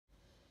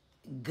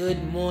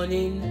Good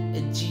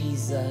morning,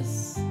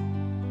 Jesus.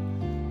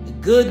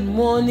 Good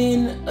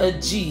morning,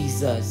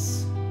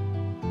 Jesus.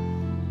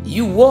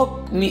 You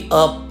woke me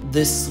up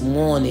this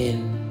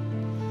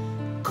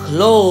morning,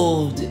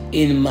 clothed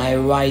in my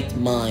right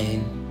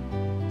mind.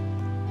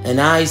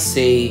 And I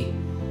say,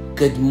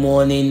 good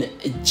morning,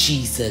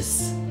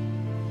 Jesus.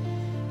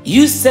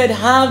 You said,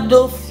 have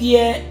no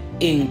fear,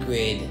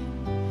 Ingrid.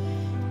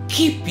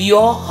 Keep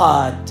your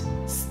heart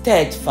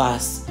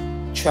steadfast,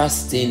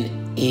 trusting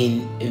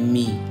in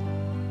me.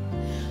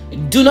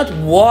 Do not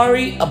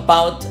worry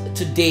about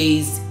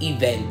today's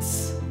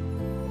events.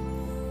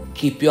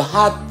 Keep your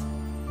heart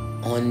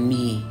on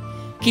me.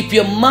 Keep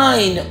your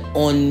mind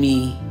on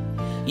me.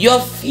 Your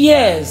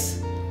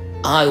fears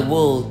I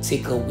will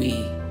take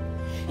away.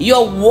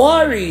 Your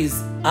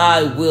worries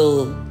I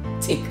will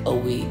take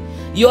away.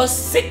 Your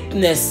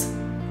sickness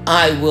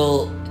I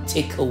will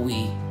take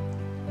away.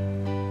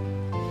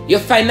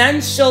 Your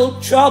financial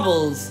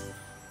troubles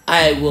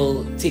I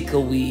will take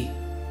away.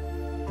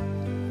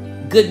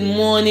 Good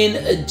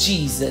morning,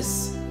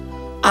 Jesus.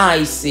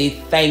 I say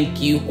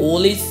thank you,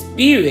 Holy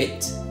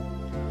Spirit.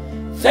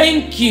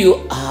 Thank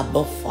you,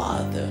 Abba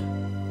Father.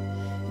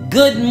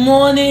 Good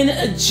morning,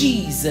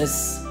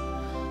 Jesus.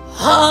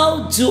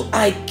 How do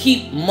I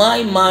keep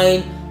my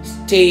mind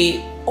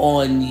stay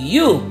on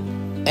you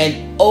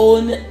and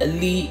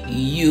only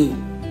you?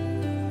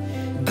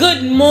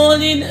 Good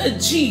morning,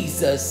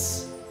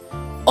 Jesus.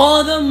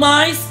 Order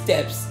my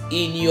steps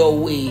in your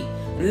way.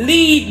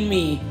 Lead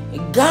me,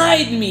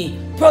 guide me,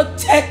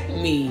 protect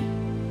me.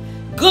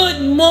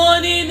 Good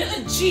morning,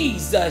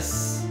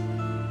 Jesus.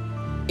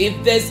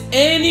 If there's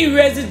any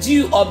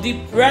residue of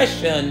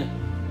depression,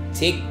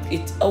 take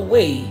it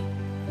away.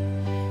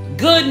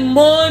 Good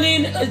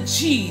morning,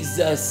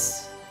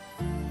 Jesus.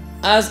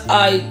 As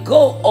I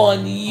go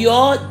on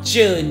your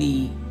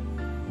journey,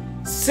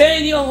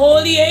 send your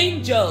holy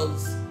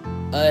angels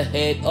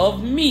ahead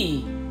of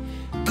me.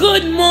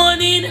 Good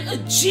morning,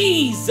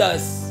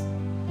 Jesus.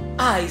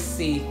 I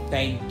say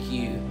thank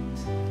you.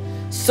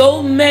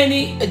 So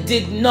many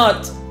did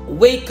not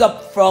wake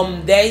up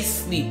from their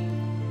sleep,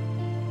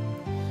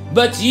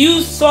 but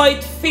you saw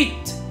it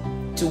fit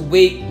to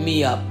wake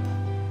me up.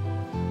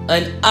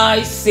 And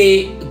I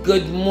say,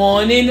 good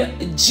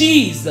morning,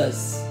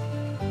 Jesus.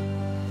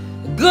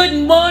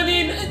 Good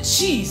morning,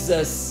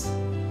 Jesus.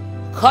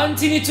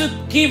 Continue to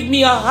give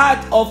me a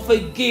heart of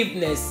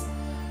forgiveness.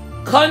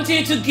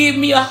 Continue to give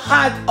me a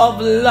heart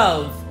of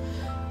love.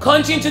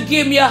 Continue to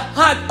give me a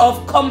heart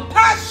of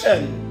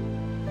compassion.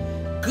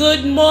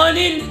 Good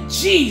morning,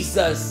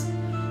 Jesus.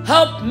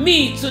 Help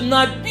me to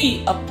not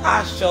be a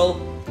partial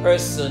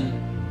person,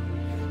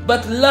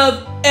 but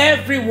love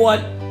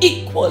everyone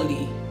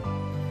equally.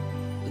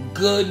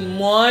 Good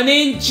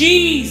morning,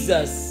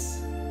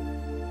 Jesus.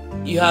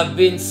 You have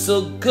been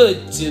so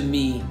good to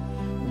me.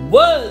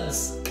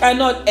 Words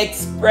cannot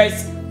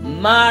express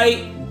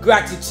my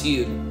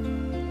gratitude.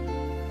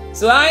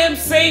 So I am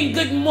saying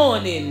good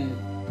morning.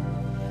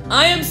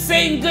 I am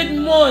saying good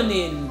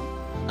morning.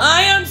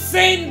 I am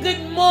saying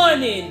good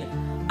morning.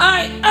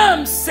 I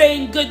am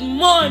saying good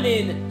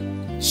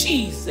morning,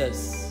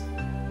 Jesus.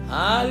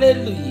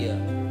 Hallelujah.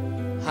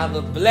 Have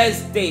a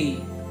blessed day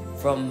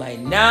from my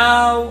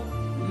Now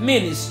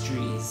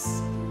Ministry.